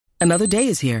Another day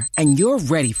is here, and you're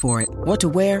ready for it. What to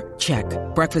wear? Check.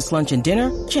 Breakfast, lunch, and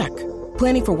dinner? Check.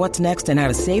 Planning for what's next and how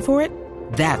to save for it?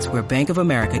 That's where Bank of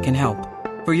America can help.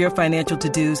 For your financial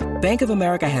to-dos, Bank of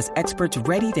America has experts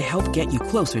ready to help get you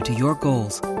closer to your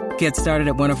goals. Get started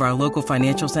at one of our local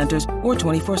financial centers or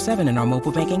 24/7 in our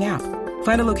mobile banking app.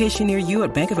 Find a location near you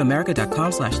at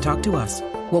bankofamerica.com/talktous.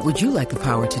 What would you like the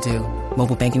power to do?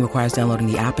 Mobile banking requires downloading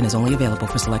the app and is only available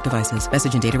for select devices.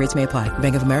 Message and data rates may apply.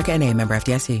 Bank of America N.A., member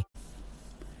FDIC.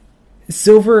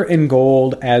 Silver and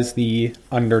gold as the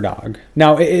underdog.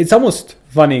 Now, it's almost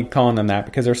funny calling them that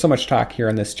because there's so much talk here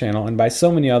on this channel and by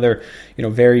so many other,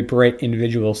 very bright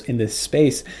individuals in this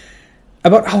space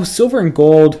about how silver and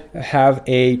gold have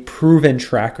a proven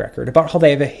track record, about how they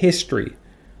have a history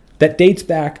that dates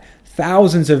back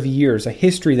thousands of years, a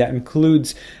history that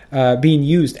includes being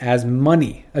used as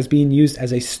money, as being used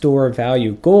as a store of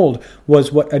value. Gold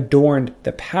was what adorned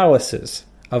the palaces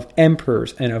of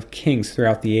emperors and of kings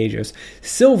throughout the ages.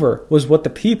 Silver was what the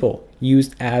people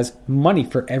used as money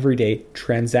for everyday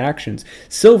transactions.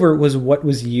 Silver was what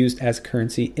was used as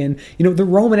currency in, the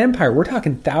Roman Empire. We're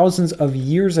talking thousands of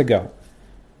years ago.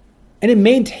 And it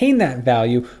maintained that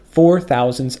value for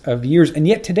thousands of years. And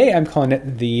yet today I'm calling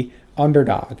it the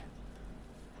underdog.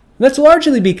 That's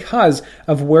largely because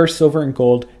of where silver and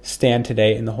gold stand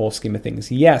today in the whole scheme of things.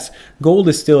 Yes, gold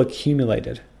is still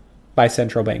accumulated by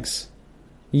central banks.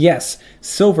 Yes,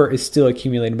 silver is still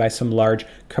accumulated by some large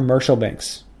commercial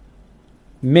banks.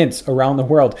 Mints around the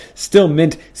world still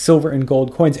mint silver and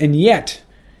gold coins, and yet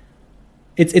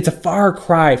it's a far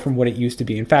cry from what it used to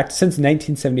be. In fact, since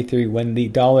 1973, when the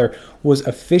dollar was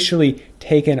officially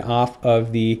taken off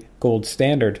of the gold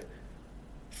standard,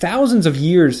 thousands of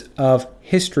years of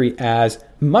history as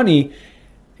money,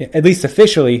 at least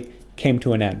officially, came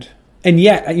to an end. And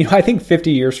yet, I think 50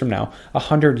 years from now,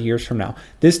 100 years from now,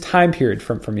 this time period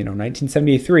from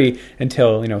 1973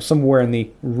 until, somewhere in the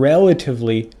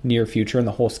relatively near future in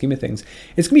the whole scheme of things,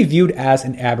 it's going to be viewed as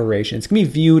an aberration. It's going to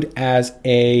be viewed as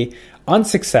a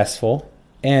unsuccessful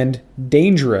and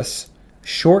dangerous,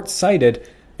 short-sighted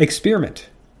experiment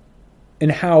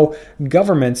in how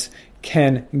governments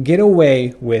can get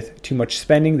away with too much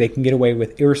spending. They can get away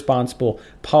with irresponsible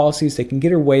policies. They can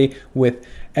get away with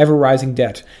ever-rising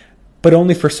debt, but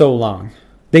only for so long.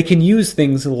 They can use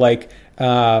things like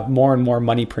more and more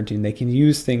money printing. They can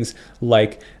use things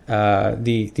like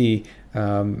the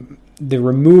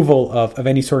removal of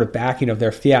any sort of backing of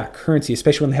their fiat currency,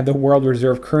 especially when they have the world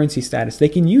reserve currency status. They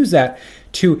can use that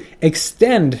to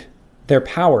extend their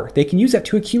power. They can use that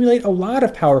to accumulate a lot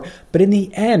of power, but in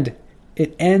the end,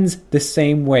 it ends the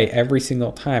same way every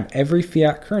single time. Every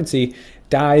fiat currency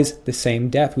dies the same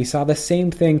death. We saw the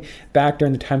same thing back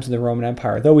during the times of the Roman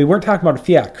Empire, though we weren't talking about a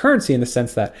fiat currency in the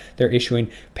sense that they're issuing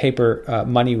paper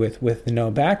money with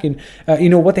no backing.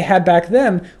 What they had back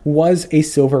then was a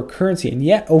silver currency. And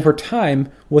yet over time,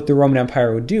 what the Roman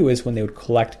Empire would do is when they would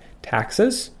collect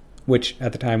taxes, which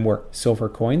at the time were silver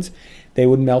coins, they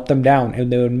would melt them down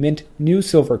and they would mint new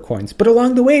silver coins. But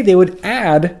along the way, they would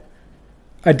add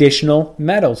additional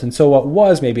metals. And so what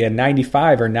was maybe a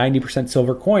 95 or 90%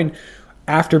 silver coin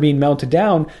after being melted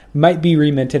down might be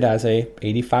reminted as a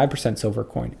 85% silver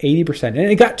coin, 80%. And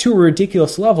it got to a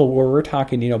ridiculous level where we're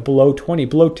talking, below 20,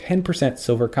 below 10%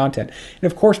 silver content.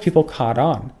 And of course, people caught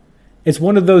on. It's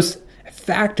one of those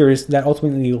factors that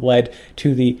ultimately led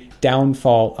to the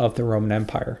downfall of the Roman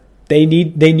Empire. They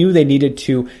knew they needed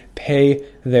to pay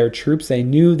their troops. They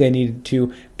knew they needed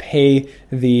to pay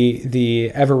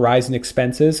the ever-rising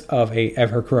expenses of a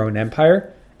ever-growing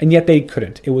empire, and yet they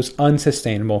couldn't. It was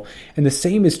unsustainable. And the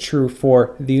same is true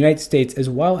for the United States as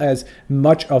well as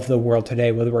much of the world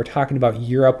today, whether we're talking about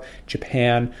Europe,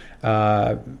 Japan,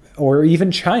 or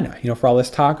even China. For all this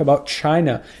talk about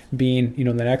China being,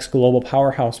 the next global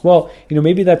powerhouse. Well,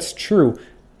 maybe that's true,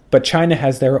 but China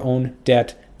has their own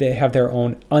debt. They have their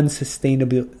own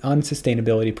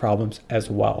unsustainability problems as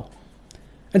well.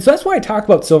 And so that's why I talk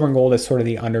about silver and gold as sort of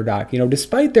the underdog.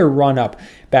 Despite their run up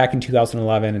back in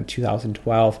 2011 and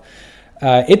 2012,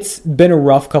 it's been a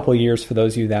rough couple of years for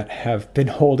those of you that have been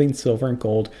holding silver and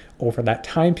gold over that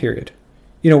time period.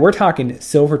 We're talking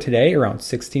silver today around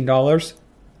 $16,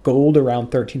 gold around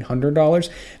 $1,300.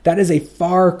 That is a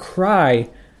far cry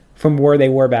from where they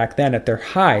were back then at their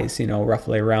highs,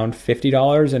 roughly around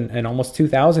 $50 and almost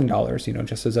 $2,000,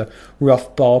 just as a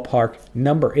rough ballpark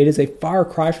number. It is a far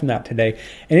cry from that today,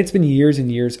 and it's been years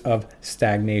and years of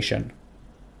stagnation.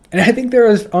 And I think there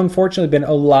has unfortunately been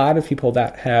a lot of people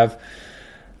that have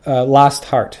lost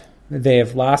heart. They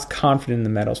have lost confidence in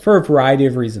the metals for a variety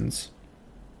of reasons.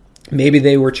 Maybe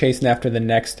they were chasing after the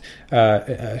next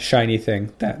shiny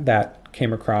thing that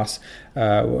came across,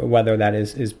 whether that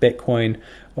is Bitcoin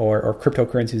or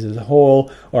cryptocurrencies as a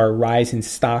whole, or a rising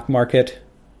stock market.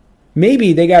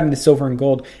 Maybe they got into silver and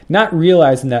gold, not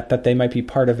realizing that they might be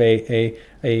part of a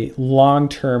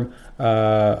long-term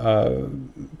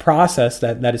process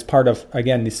that is part of,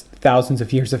 again, these thousands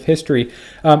of years of history.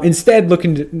 Instead,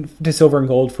 looking to silver and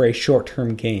gold for a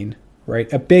short-term gain,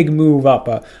 right? A big move up,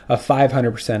 a 500%,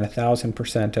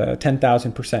 1,000%, a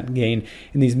 10,000% gain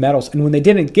in these metals. And when they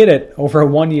didn't get it over a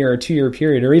 1 year or 2 year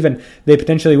period, or even they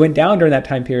potentially went down during that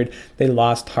time period, they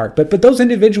lost heart. But those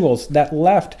individuals that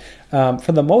left,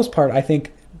 for the most part, I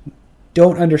think,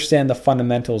 don't understand the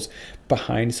fundamentals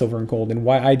behind silver and gold, and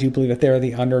why I do believe that they're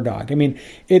the underdog. I mean,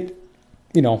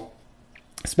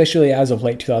 especially as of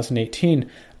late 2018,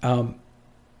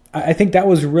 I think that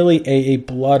was really a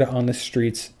blood on the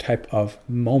streets type of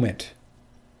moment.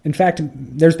 In fact,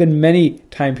 there's been many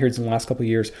time periods in the last couple of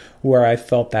years where I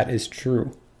felt that is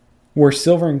true, where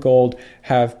silver and gold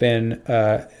have been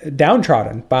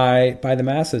downtrodden by the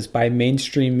masses, by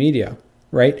mainstream media,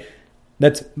 right?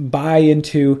 Let's buy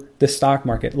into the stock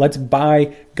market. Let's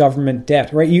buy government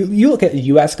debt, right? You look at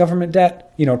U.S. government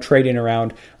debt, trading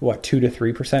around, 2 to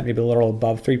 3%, maybe a little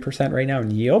above 3% right now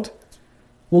in yield.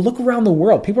 Well, look around the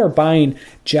world. People are buying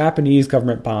Japanese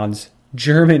government bonds,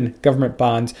 German government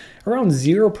bonds around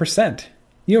 0%.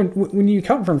 When you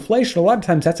account for inflation, a lot of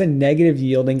times that's a negative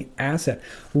yielding asset.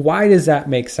 Why does that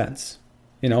make sense?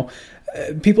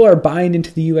 People are buying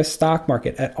into the U.S. stock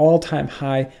market at all-time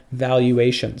high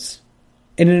valuations.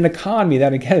 In an economy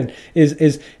that, again,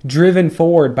 is driven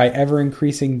forward by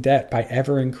ever-increasing debt, by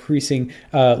ever-increasing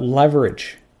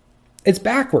leverage. It's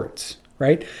backwards,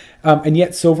 right? And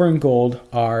yet silver and gold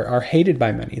are hated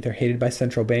by many. They're hated by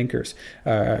central bankers.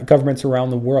 Governments around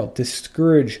the world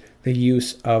discourage the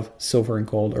use of silver and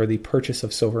gold, or the purchase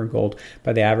of silver and gold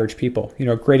by the average people.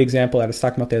 A great example I was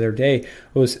talking about the other day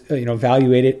was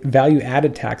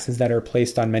value-added taxes that are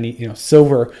placed on many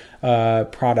silver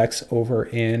products over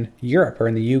in Europe or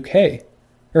in the UK.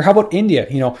 Or how about India?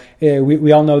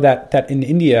 We all know that in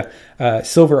India,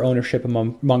 silver ownership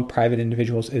among private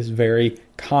individuals is very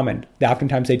common.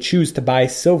 Oftentimes they choose to buy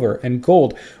silver and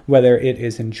gold, whether it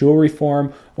is in jewelry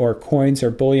form or coins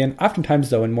or bullion. Oftentimes,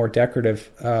 though, in more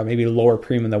decorative, maybe lower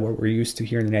premium than what we're used to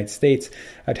here in the United States,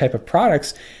 type of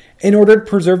products, in order to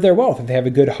preserve their wealth. If they have a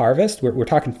good harvest, we're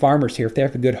talking farmers here. If they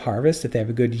have a good harvest, if they have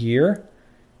a good year,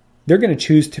 they're going to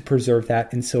choose to preserve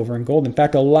that in silver and gold. In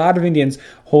fact, a lot of Indians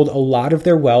hold a lot of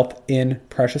their wealth in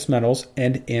precious metals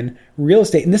and in real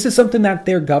estate. And this is something that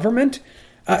their government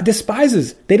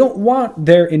despises. They don't want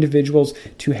their individuals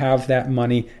to have that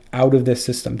money out of the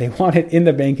system. They want it in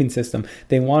the banking system.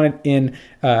 They want it in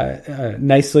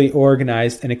nicely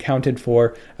organized and accounted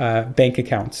for bank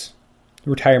accounts,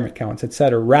 retirement accounts,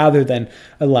 etc., rather than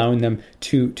allowing them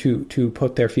to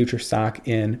put their future stock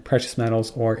in precious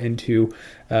metals or into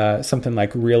something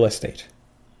like real estate.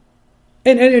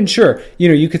 And sure,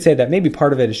 you could say that maybe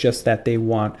part of it is just that they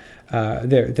want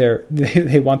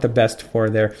they want the best for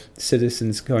their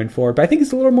citizens going forward. But I think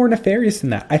it's a little more nefarious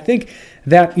than that. I think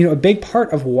that a big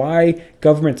part of why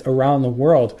governments around the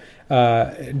world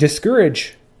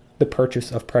discourage the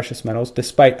purchase of precious metals,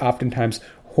 despite oftentimes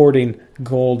hoarding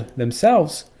gold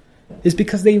themselves, is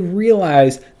because they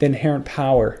realize the inherent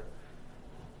power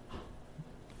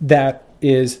that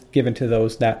is given to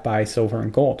those that buy silver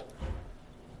and gold.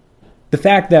 The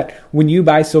fact that when you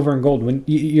buy silver and gold, when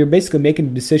you're basically making a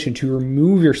decision to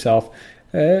remove yourself,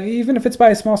 even if it's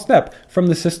by a small step, from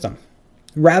the system,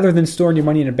 rather than storing your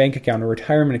money in a bank account or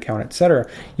retirement account, etc.,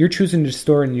 you're choosing to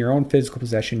store it in your own physical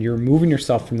possession. You're removing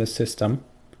yourself from the system.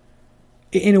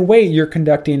 In a way, you're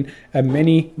conducting a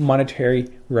mini monetary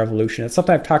revolution. It's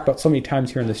something I've talked about so many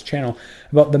times here on this channel,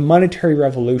 about the monetary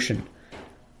revolution.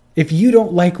 If you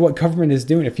don't like what government is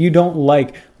doing, if you don't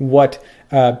like what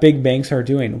big banks are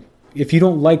doing, if you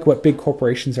don't like what big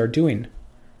corporations are doing,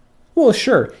 well,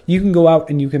 sure, you can go out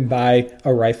and you can buy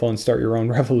a rifle and start your own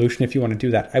revolution if you want to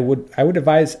do that. I would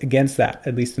advise against that,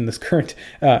 at least in this current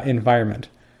environment,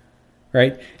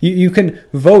 right? You can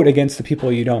vote against the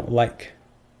people you don't like.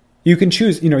 You can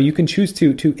choose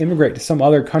to immigrate to some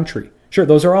other country. Sure,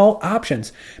 those are all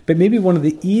options, but maybe one of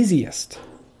the easiest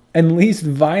and least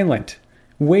violent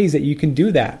ways that you can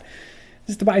do that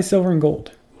is to buy silver and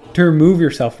gold, to remove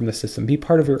yourself from the system, be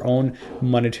part of your own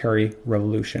monetary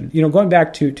revolution. Going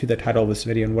back to the title of this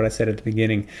video and what I said at the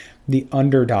beginning, the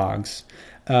underdogs.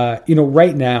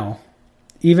 Right now,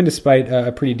 even despite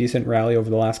a pretty decent rally over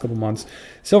the last couple months,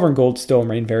 silver and gold still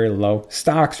remain very low.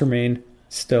 Stocks remain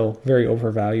still very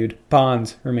overvalued.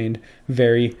 Bonds remained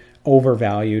very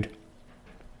overvalued.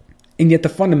 And yet the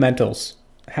fundamentals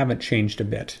haven't changed a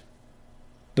bit.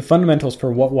 The fundamentals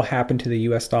for what will happen to the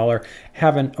US dollar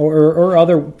haven't, or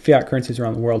other fiat currencies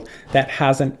around the world, that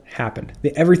hasn't happened.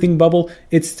 The everything bubble,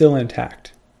 it's still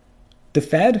intact. The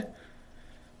Fed,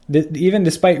 even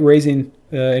despite raising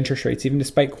interest rates, even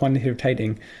despite quantitative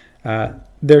tightening,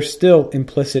 they're still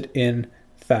implicit in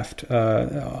theft,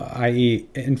 i.e.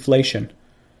 inflation,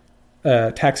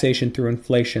 taxation through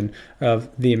inflation of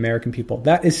the American people.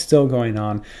 That is still going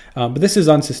on. But this is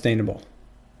unsustainable.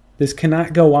 This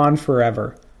cannot go on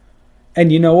forever.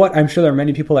 And you know what? I'm sure there are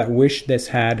many people that wish this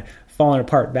had fallen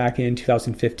apart back in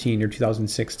 2015 or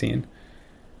 2016. I'm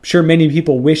sure many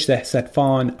people wish this had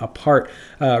fallen apart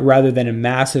rather than a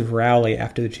massive rally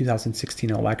after the 2016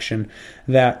 election,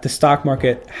 that the stock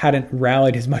market hadn't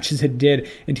rallied as much as it did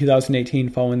in 2018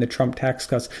 following the Trump tax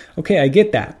cuts. Okay, I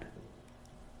get that.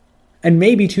 And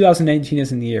maybe 2019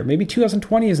 isn't the year. Maybe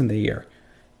 2020 isn't the year.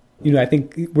 I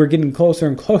think we're getting closer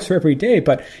and closer every day,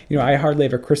 but, I hardly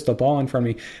have a crystal ball in front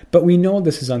of me. But we know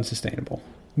this is unsustainable.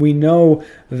 We know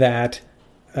that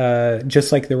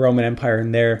just like the Roman Empire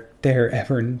and their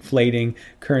ever-inflating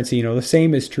currency, the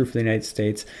same is true for the United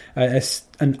States.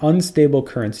 An unstable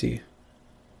currency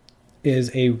is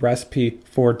a recipe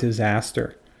for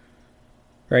disaster.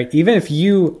 Right? Even if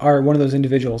you are one of those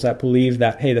individuals that believe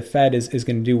that, hey, the Fed is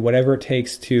going to do whatever it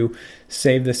takes to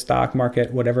save the stock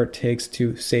market, whatever it takes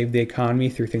to save the economy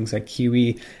through things like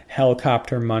QE,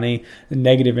 helicopter money,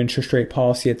 negative interest rate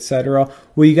policy, etc.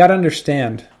 Well, you got to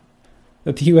understand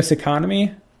that the U.S.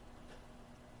 economy,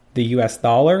 the U.S.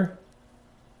 dollar,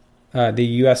 the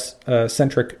U.S.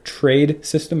 Centric trade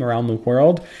system around the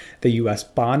world, the U.S.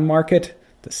 bond market,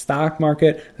 the stock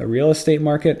market, the real estate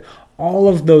market, all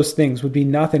of those things would be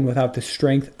nothing without the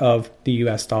strength of the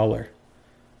US dollar.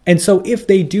 And so if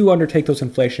they do undertake those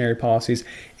inflationary policies,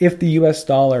 if the US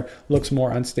dollar looks more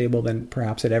unstable than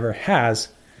perhaps it ever has,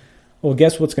 well,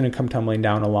 guess what's going to come tumbling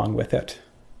down along with it?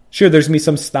 Sure, there's going to be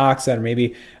some stocks that are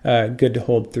maybe good to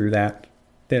hold through that.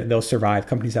 They'll survive,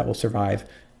 companies that will survive.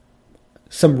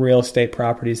 Some real estate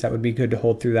properties that would be good to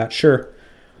hold through that, sure.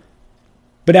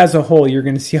 But as a whole, you're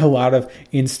going to see a lot of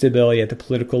instability at the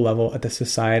political level, at the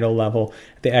societal level,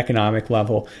 at the economic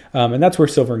level. And that's where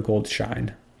silver and gold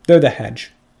shine. They're the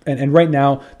hedge. And right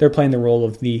now, they're playing the role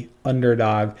of the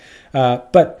underdog.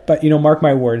 But mark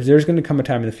my words, there's going to come a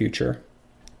time in the future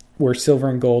where silver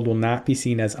and gold will not be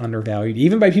seen as undervalued.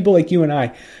 Even by people like you and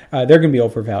I, they're going to be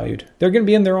overvalued. They're going to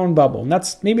be in their own bubble. And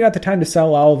that's maybe not the time to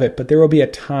sell all of it, but there will be a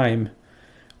time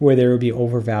where they will be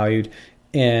overvalued.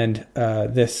 And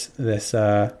this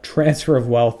transfer of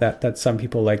wealth that some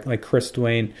people like Chris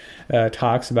Duane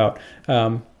talks about,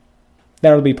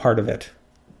 that'll be part of it.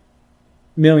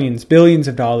 Millions, billions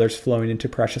of dollars flowing into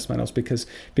precious metals because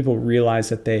people realize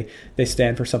that they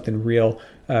stand for something real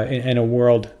in a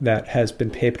world that has been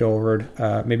papered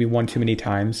over maybe one too many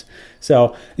times.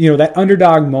 So, that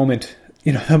underdog moment,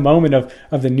 the moment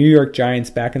of the New York Giants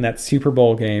back in that Super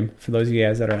Bowl game, for those of you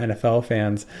guys that are NFL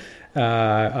fans,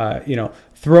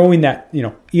 throwing that,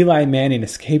 Eli Manning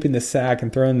escaping the sack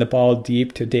and throwing the ball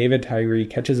deep to David Tyree,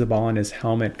 catches the ball in his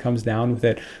helmet, comes down with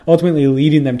it, ultimately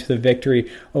leading them to the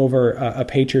victory over a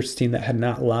Patriots team that had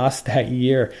not lost that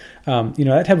year.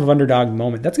 That type of underdog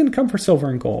moment, that's going to come for silver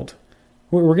and gold.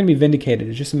 We're going to be vindicated.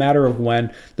 It's just a matter of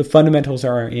when. The fundamentals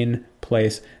are in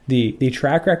place. The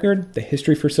track record, the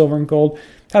history for silver and gold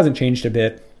hasn't changed a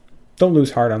bit. Don't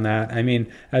lose heart on that. I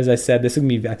mean, as I said, this is going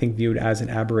to be, I think, viewed as an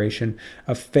aberration,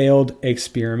 a failed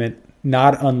experiment,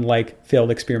 not unlike failed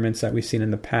experiments that we've seen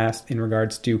in the past in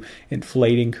regards to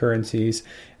inflating currencies,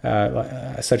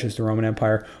 such as the Roman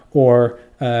Empire, or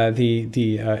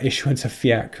the issuance of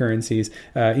fiat currencies.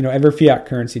 Every fiat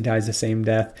currency dies the same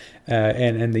death.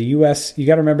 And the U.S., you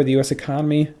got to remember the U.S.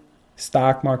 economy,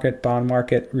 stock market, bond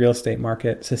market, real estate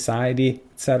market, society,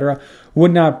 etc.,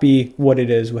 would not be what it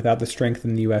is without the strength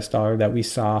in the U.S. dollar that we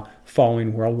saw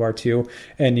following World War II.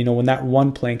 And, when that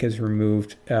one plank is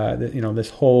removed, this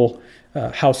whole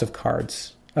house of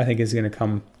cards, I think, is going to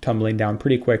come tumbling down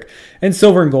pretty quick. And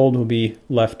silver and gold will be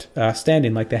left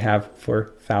standing like they have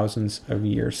for thousands of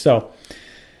years. So,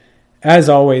 as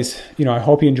always, I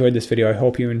hope you enjoyed this video. I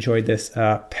hope you enjoyed this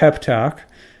pep talk.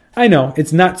 I know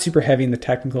it's not super heavy in the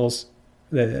technicals,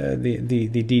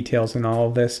 the details and all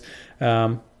of this.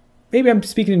 Maybe I'm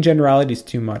speaking in generalities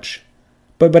too much,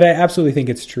 but I absolutely think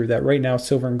it's true that right now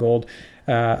silver and gold,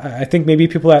 I think maybe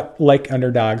people that like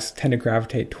underdogs tend to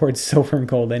gravitate towards silver and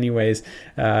gold anyways.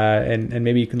 And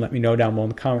maybe you can let me know down below in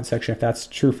the comment section if that's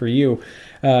true for you.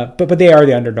 But they are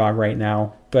the underdog right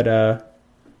now. But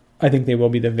I think they will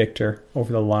be the victor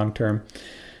over the long term.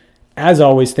 As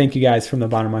always, thank you guys from the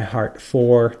bottom of my heart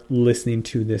for listening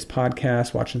to this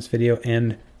podcast, watching this video,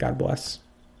 and God bless.